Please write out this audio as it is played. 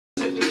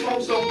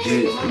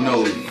you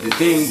know, the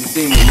thing with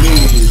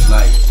me is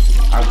like,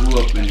 I grew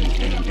up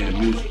in a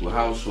musical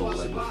household,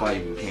 like before I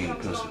even came to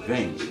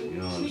Pennsylvania. You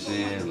know what I'm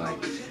saying?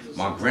 Like,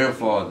 my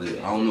grandfather,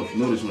 I don't know if you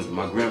know this one, but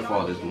my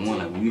grandfather is the one,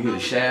 like when you hear the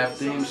Shaft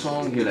theme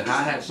song, you hear the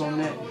hi-hats on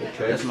that,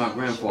 that's my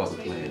grandfather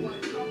playing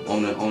that.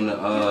 On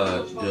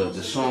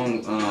the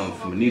song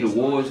from Anita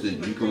Ward's, that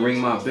You Can Ring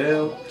My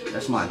Bell,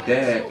 that's my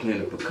dad playing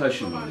the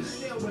percussion on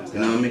that. You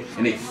know what I mean?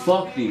 And they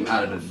fucked him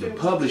out of the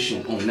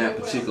publishing on that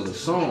particular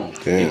song.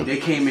 They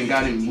came and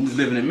got him, he was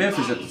living in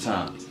Memphis at the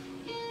time.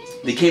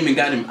 They came and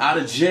got him out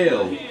of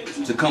jail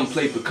to come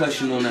play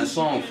percussion on that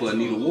song for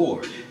Anita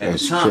Ward. At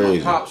the time, my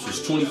pops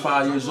was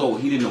 25 years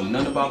old. He didn't know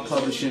nothing about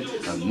publishing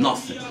or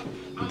nothing.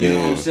 You know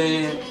what I'm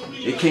saying?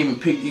 They came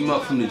and picked him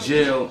up from the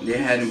jail. They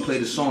had him play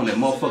the song that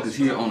motherfuckers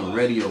hear on the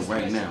radio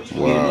right now. Wow. He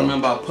didn't know nothing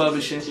about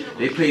publishing.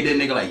 They paid that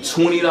nigga like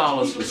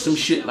 $20 for some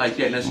shit like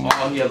that. And that's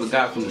all he ever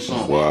got from the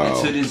song. Wow.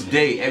 And to this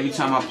day, every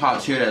time my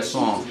pops hear that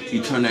song,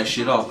 he turned that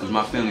shit off because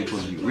my family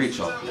supposed to be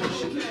rich off of that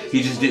shit.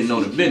 He just didn't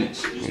know the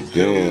business.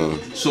 Damn.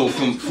 So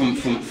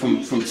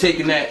from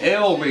taking that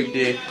L right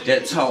there,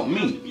 that taught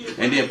me.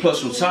 And then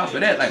plus on top of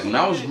that, like when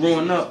I was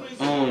growing up,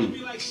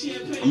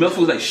 Memphis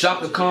was like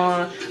Shaka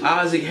Khan,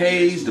 Isaac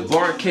Hayes, the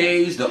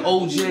Barcades, the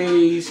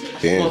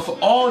OJs. For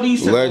all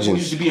these legends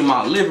used to be in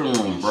my living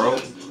room, bro.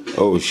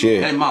 Oh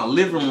shit. In my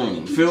living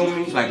room, feel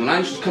me? Like when I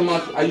used to come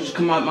out, my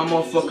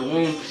motherfucking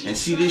room and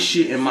see this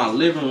shit in my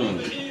living room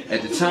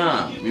at the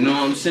time. You know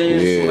what I'm saying?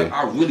 Yeah. So like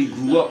I really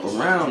grew up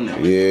around that.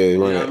 Yeah, you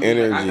know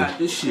energy. Like, I got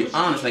this shit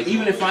honest. Like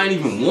even if I ain't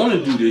even want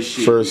to do this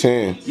shit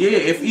firsthand. Yeah,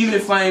 even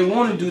if I ain't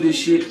want to do this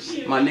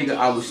shit, my nigga,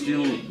 I would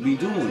still be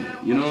doing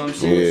it. You know what I'm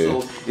saying?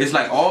 Yeah. So it's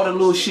like all the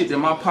little shit that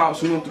my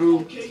pops went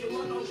through.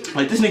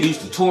 Like this nigga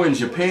used to tour in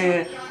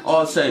Japan,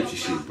 all types of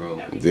shit, bro.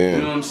 Damn.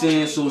 You know what I'm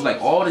saying? So it's like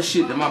all the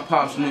shit that my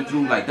pops went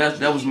through, like that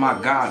was my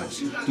guidance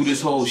through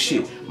this whole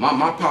shit.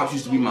 My pops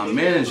used to be my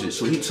manager,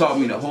 so he taught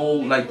me the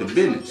whole, like, the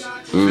business.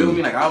 You feel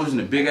me? Like I was in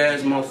a big ass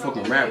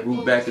motherfucking rap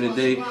group back in the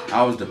day.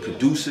 I was the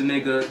producer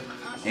nigga.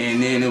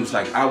 And then it was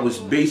like I was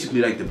basically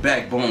like the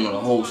backbone of the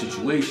whole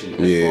situation.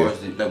 As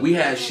far as like we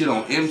had shit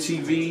on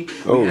MTV,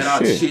 we had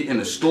our shit in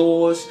the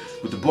stores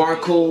with the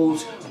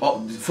barcodes, all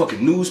the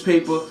fucking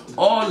newspaper,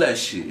 all that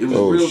shit. It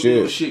was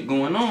real shit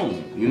going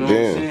on. You know what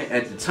I'm saying?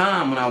 At the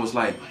time when I was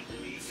like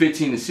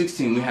 15 to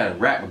 16, we had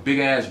a big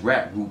ass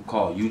rap group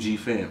called UG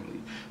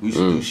Family. We used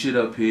to do shit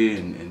up here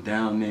and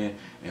down there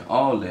and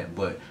all that.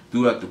 But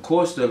throughout the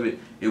course of it,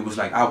 it was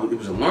like it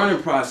was a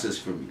learning process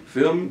for me.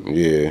 Feel me?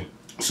 Yeah.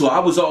 So I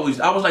was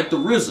like the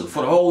RZA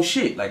for the whole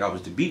shit. Like I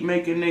was the beat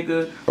making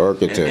nigga,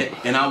 architect,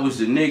 and I was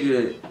the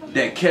nigga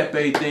that kept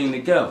everything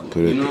together.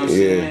 You know what I'm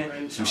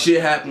saying? Some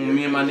shit happened with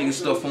me and my nigga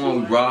stuff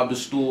on. We robbed the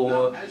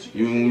store.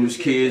 You know, when we was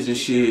kids and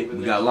shit.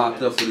 We got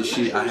locked up for the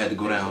shit. I had to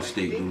go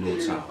downstate, do a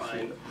little time for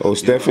it. Oh,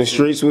 Stephen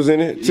Streets was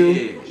in it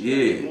too?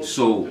 Yeah.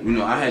 So, you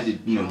know, I had to,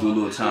 you know, do a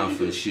little time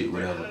for the shit,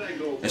 whatever.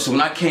 And so when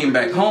I came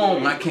back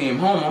home,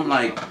 I'm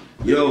like,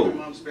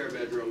 yo,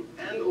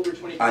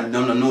 I don't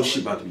know no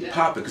shit about to be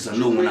popping because I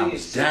know when I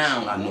was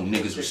down, I know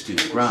niggas was still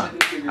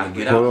grinding. I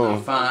get out and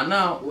I find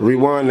out.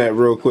 Rewind that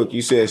real quick.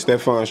 You said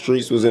Stefan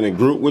Streets was in a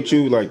group with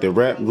you, like the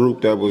rap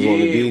group that was on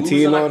the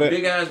DT and all that?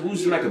 We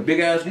was like a big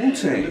ass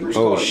Wu-Tang. It was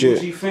called shit.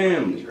 UG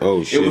Family.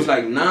 Oh shit. It was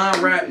like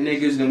 9 rap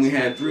niggas, then we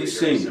had 3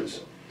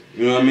 singers.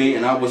 You know what I mean?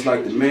 And I was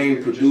like the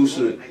main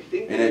producer,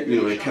 and that,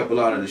 you know, they kept a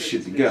lot of the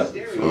shit together.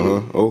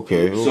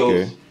 Okay.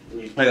 So,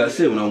 like I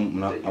said, when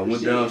I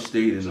went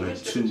downstate in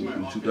like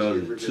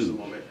 2002,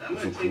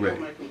 if I'm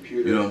correct,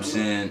 you know what I'm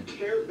saying?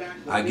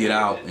 I get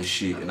out and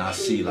shit, and I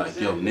see like,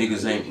 yo,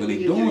 niggas ain't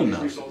really doing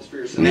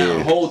nothing. Now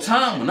the whole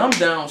time when I'm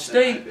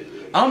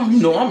downstate,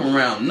 I'm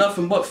around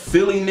nothing but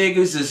Philly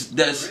niggas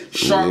that's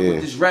sharp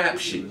with this rap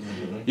shit.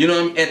 You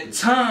know what I mean? At the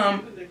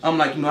time, I'm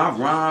like, you know, I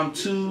rhyme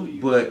too,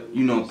 but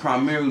you know,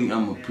 primarily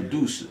I'm a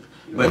producer.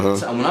 But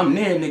when I'm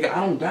there, nigga,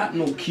 I don't got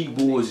no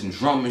keyboards and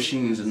drum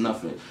machines or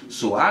nothing.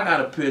 So I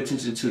gotta pay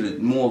attention to the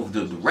more of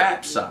the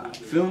rap side,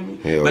 feel me?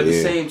 But at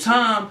the same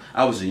time,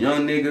 I was a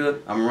young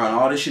nigga, I'm around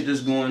all this shit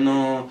that's going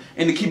on.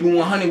 And to keep it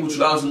 100 with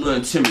you, I was a little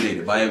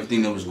intimidated by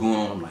everything that was going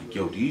on. I'm like,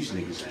 yo, these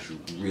niggas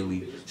is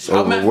really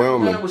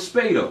overwhelming. With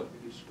Spado.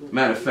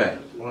 Matter of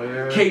fact.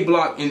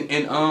 K-Block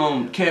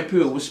and Camp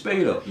Hill with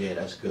Spado. Yeah,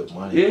 that's good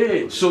money.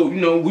 Yeah, so you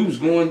know, we was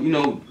going, you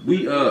know,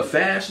 we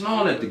fast and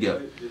all that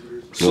together.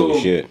 So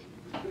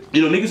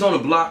you know, niggas on the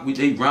block,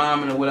 they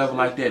rhyming or whatever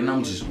like that, and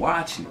I'm just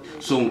watching.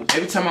 So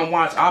every time I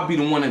watch, I'll be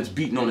the one that's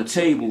beating on the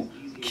table,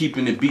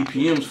 keeping the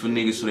BPMs for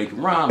niggas so they can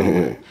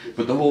rhyme.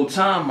 But the whole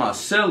time, my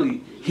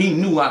celly, he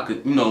knew I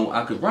could, you know,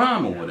 I could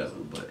rhyme or whatever.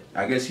 But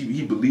I guess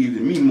he believed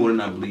in me more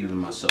than I believed in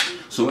myself.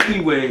 So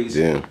anyways,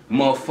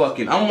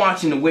 motherfucking, I'm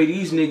watching the way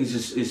these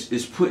niggas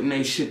is putting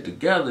their shit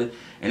together,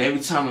 and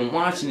every time I'm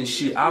watching this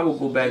shit, I will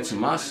go back to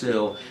my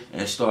cell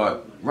and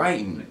start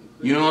writing.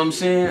 You know what I'm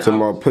saying? Talking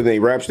about putting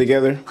their raps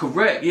together?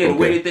 Correct, yeah. The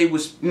way that they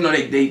was, you know,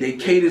 they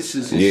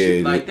cadences and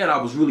shit like that,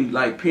 I was really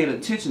like paying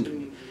attention to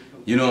me.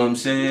 You know what I'm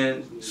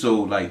saying?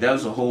 So like that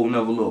was a whole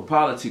nother little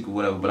politic or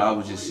whatever, but I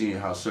was just seeing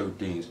how certain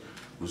things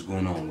what's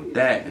going on with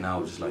that, and I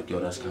was just like, yo,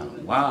 that's kind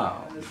of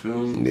wild. You feel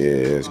me?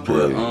 Yeah, it's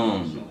crazy.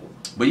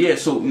 But yeah,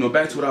 so you know,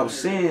 back to what I was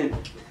saying.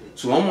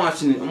 So I'm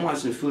watching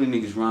Philly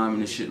niggas rhyming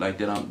and shit like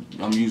that.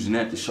 I'm using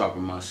that to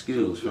sharpen my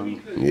skills. Feel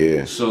me?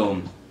 Yeah.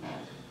 So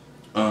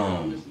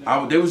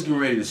they was getting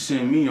ready to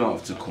send me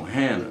off to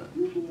Kohana.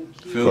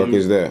 Feel me? Fuck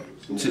is that?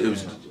 It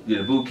was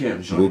the boot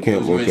camp joint. Boot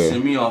camp, they was ready to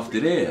send me off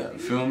to there.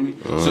 Feel me?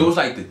 So it was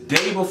like the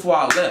day before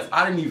I left.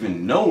 I didn't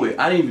even know it.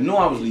 I didn't even know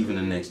I was leaving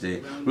the next day.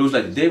 But it was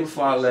like the day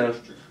before I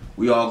left.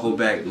 We all go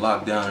back,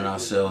 lock down in our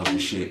cells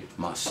and shit.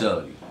 My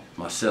cellie,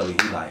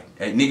 he like,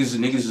 hey, niggas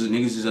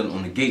is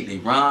on the gate, they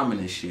rhyming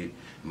and shit.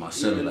 And my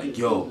cellie like,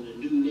 yo,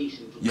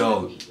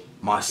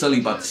 my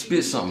cellie about to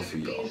spit something for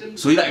y'all.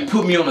 So he like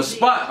put me on the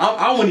spot.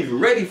 I wasn't even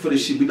ready for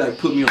this shit. He like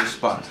put me on the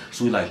spot.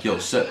 So he like, yo,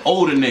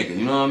 older nigga,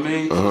 you know what I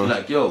mean? He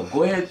like, yo,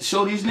 go ahead,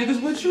 show these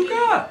niggas what you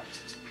got.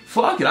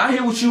 Fuck it, I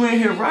hear what you in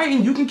here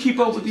writing. You can keep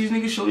up with these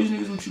niggas, show these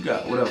niggas what you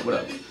got,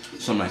 whatever.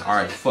 So I'm like, all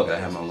right, fuck it. I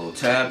have my little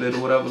tablet or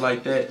whatever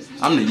like that.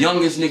 I'm the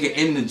youngest nigga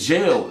in the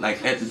jail,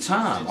 like at the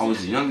time. I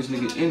was the youngest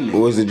nigga in there.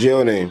 What was the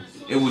jail name?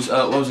 It was,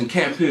 I was in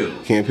Camp Hill.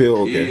 Camp Hill,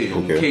 okay. Yeah,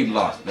 okay. K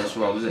Block, that's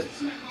where I was at.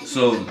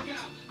 So,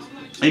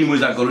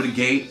 anyways, I go to the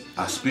gate,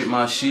 I spit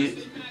my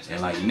shit, and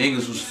like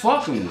niggas was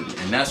fucking with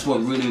it. And that's what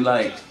really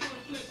like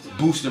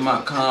boosted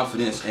my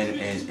confidence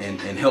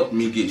and helped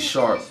me get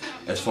sharp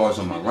as far as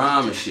on my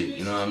rhyme and shit,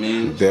 you know what I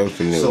mean?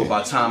 Definitely. So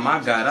by the time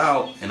I got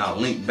out and I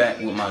linked back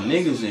with my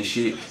niggas and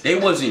shit, they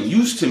wasn't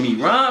used to me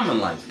rhyming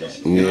like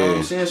that. You know what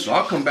I'm saying? So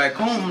I come back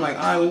home, I'm like,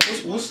 all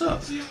right, well, what's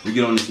up? We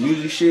get on this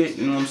music shit,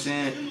 you know what I'm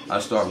saying? I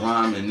start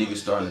rhyming and niggas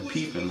starting to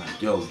peep and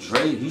like, yo,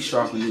 Dre, he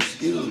sharpened his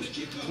skills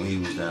when he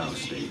was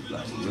downstate,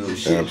 like real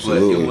shit.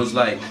 Absolutely. But it was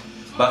like,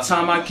 by the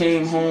time I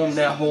came home,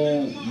 that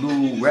whole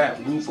little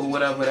rap group or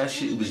whatever, that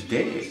shit was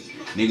dead.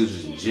 Niggas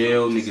was in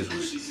jail, niggas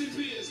was,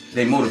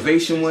 their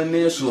motivation wasn't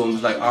there, so it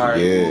was like, all right,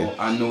 well,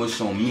 I know it's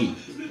on me.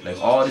 Like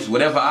all this,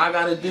 whatever I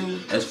gotta do,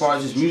 as far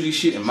as this music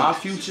shit in my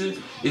future,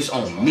 it's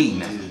on me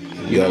now.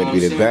 You know what I'm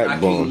saying? I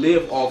can't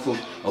live off of,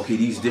 okay,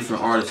 these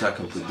different artists I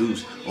can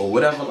produce, or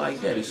whatever like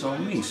that, it's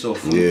on me. So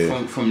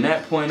from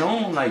that point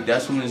on, like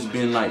that's when it's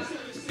been like,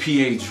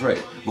 P.A. Dre.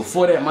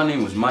 Before that, my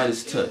name was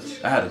Midas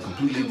Touch. I had a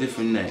completely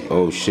different name.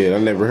 Oh shit, I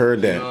never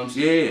heard that. You know what I'm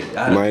saying?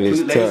 Yeah, Midas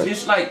Touch. Like,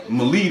 it's like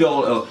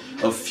Melito,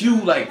 a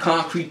few like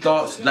concrete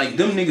thoughts. Like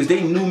them niggas,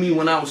 they knew me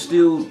when I was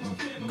still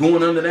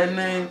going under that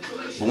name.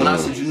 But when I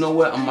said, you know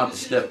what, I'm about to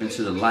step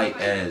into the light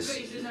as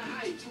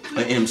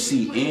an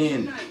MC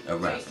and a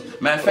rapper.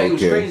 Matter of fact, it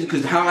was crazy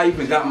because how I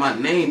even got my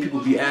name,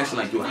 people be asking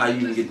like, yo, how you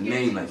even get the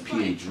name like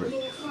P.A. Dre?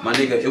 My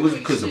nigga, it was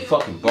because of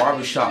fucking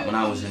barbershop when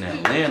I was in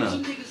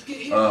Atlanta.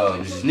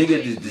 This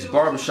nigga, this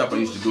barbershop I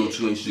used to go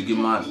to, I used to get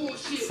my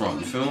from,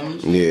 you feel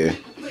me? Yeah.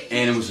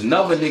 And it was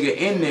another nigga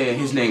in there,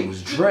 his name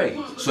was Dre.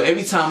 So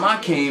every time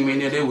I came in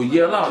there, they would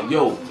yell out,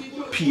 yo,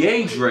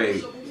 P.A.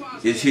 Dre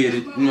is here to,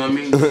 you know what I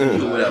mean?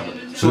 Or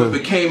whatever. So it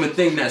became a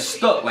thing that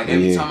stuck. Like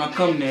every time I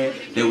come there,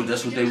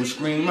 that's what they would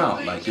scream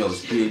out. Like, yo,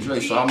 it's P.A. Dre.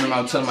 So I remember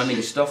I was telling my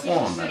niggas stuff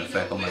on, matter of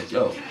fact. I'm like,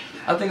 yo,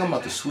 I think I'm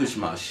about to switch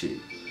my shit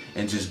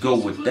and just go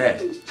with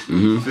that.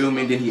 You feel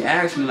me? And then he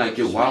asked me like,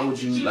 yo, why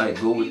would you like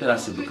go with that? I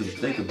said, because you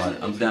think about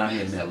it, I'm down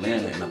here in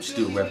Atlanta and I'm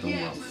still repping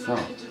where I'm from.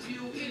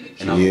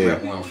 And I'm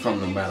repping where I'm from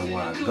no matter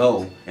where I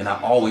go. And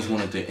I always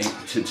wanted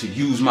to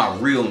use my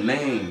real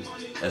name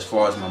as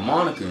far as my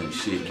moniker and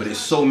shit. But there's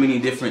so many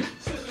different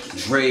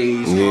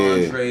Dre's,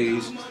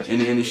 Andres in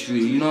the industry,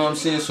 you know what I'm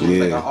saying? So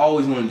like I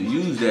always wanted to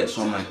use that,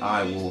 so I'm like, all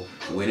right, well,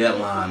 with that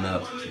line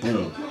up,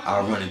 boom,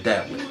 I'll run it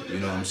that way,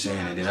 you know what I'm saying?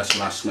 And then that's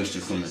when I switched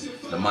it from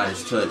the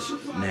Midas Touch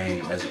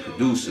name as a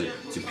producer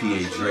to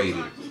P.A. Dre,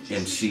 the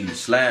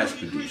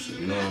MC/producer,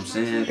 you know what I'm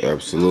saying?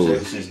 Absolutely.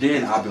 So since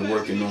then, I've been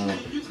working on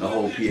the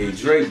whole P.A.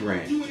 Dre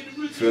brand,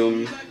 you feel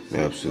me?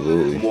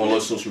 Absolutely. More or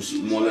less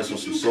on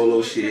some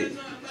solo shit.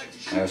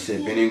 Like I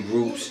said, been in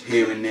groups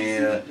here and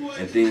there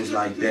and things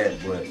like that,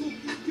 but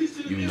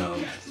you know.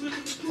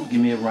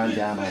 Give me a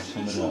rundown on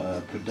some of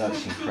the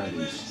production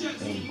credits.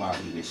 Anybody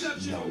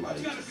that's, you know, like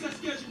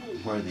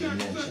worthy of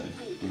mention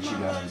that you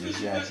got on your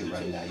jacket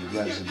right now, your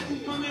resume.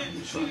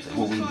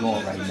 What we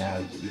doing right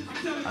now?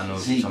 I know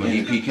some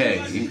EPK.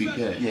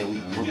 Yeah, we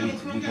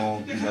gonna, you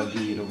know,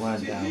 give you the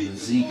rundown. But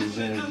Zeke is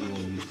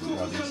interviewing you for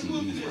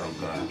GullyTV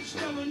right now. So,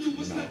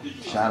 you know,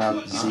 shout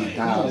out to Zeke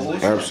Down.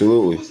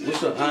 Absolutely.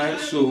 What's up? Alright,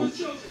 so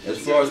as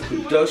far as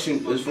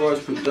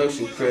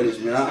production credits,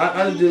 man,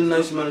 I done did a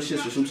nice amount of shit,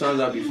 so sometimes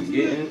I'll be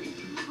forgetting.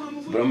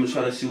 But I'm gonna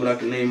try to see what I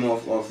can name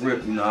off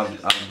rip. You know,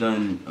 I've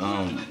done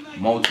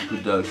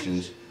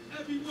multi-productions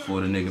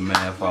for the nigga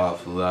Mad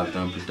Father. I've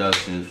done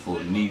productions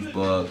for Neef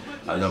Bug.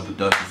 I've done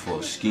productions for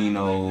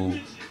Skino.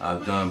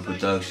 I've done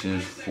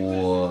productions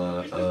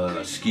for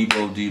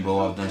Skibo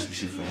Debo. I've done some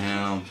shit for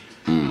him.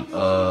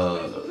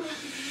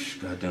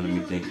 Goddamn, let me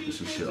think of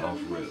some shit off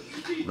rip.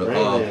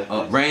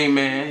 Rain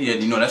Man, yeah,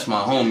 you know, that's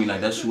my homie. Like,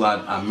 that's who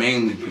I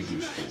mainly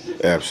produce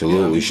for.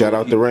 Absolutely. You know, shout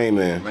out to Rain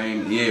Man.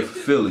 Yeah, for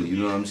Philly, you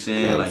know what I'm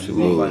saying? Absolutely. Like, he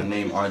goes by the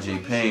name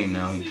RJ Payne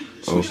now. He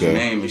switched the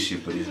name and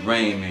shit, but it's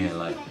Rain Man.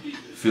 Like,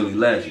 Philly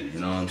legend, you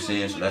know what I'm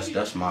saying? So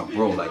that's my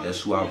bro, like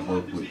that's who I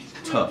work with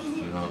tough,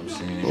 you know what I'm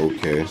saying?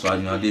 Okay. So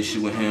I did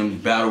shit with him,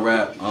 battle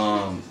rap,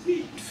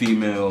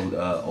 female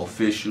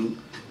official.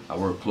 I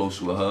work close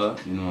with her,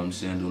 you know what I'm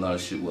saying? Do a lot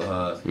of shit with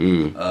her.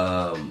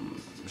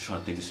 I'm trying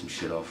to think of some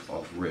shit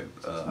off rip.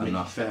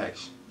 Mickey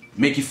Facts.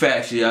 Mickey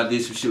Facts, yeah, I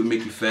did some shit with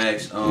Mickey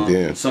Facts.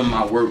 Some of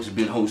my work's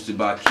been hosted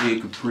by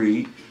Kid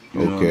Capri, you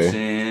know what I'm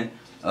saying?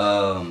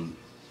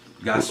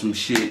 Got some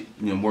shit,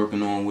 you know,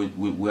 working on with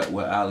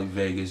Ali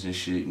Vegas and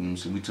shit, and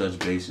so we touched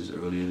bases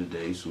earlier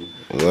today. So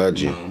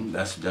you know,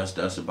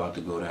 that's about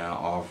to go down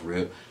off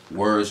rip.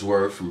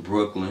 Wordsworth from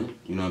Brooklyn,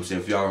 you know what I'm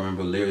saying? If y'all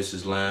remember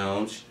Lyricist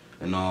Lounge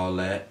and all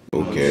that. You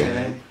know what I'm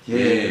saying?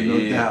 Yeah,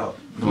 no doubt.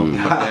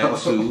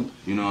 That too,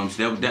 you know what I'm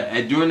saying?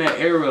 During that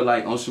era,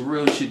 like on some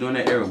real shit, during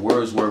that era,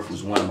 Wordsworth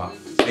was one of my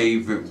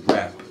favorite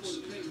rappers.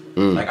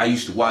 Like I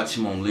used to watch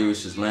him on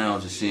Lyricist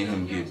Lounge and seeing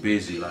him get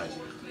busy. Like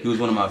he was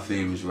one of my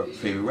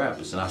favorite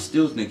rappers, and I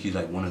still think he's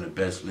like one of the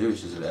best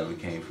lyricists that ever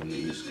came from the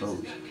East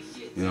Coast.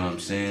 You know what I'm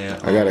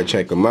saying? I gotta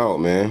check him out,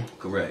 man.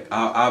 Correct.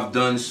 I've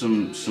done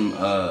some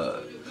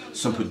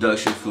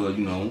production for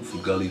for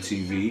Gully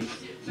TV.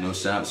 You know,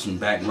 some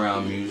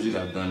background music.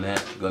 I've done that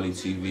for Gully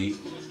TV.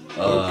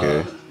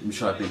 Okay. I'm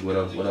trying to think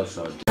what else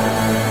I do.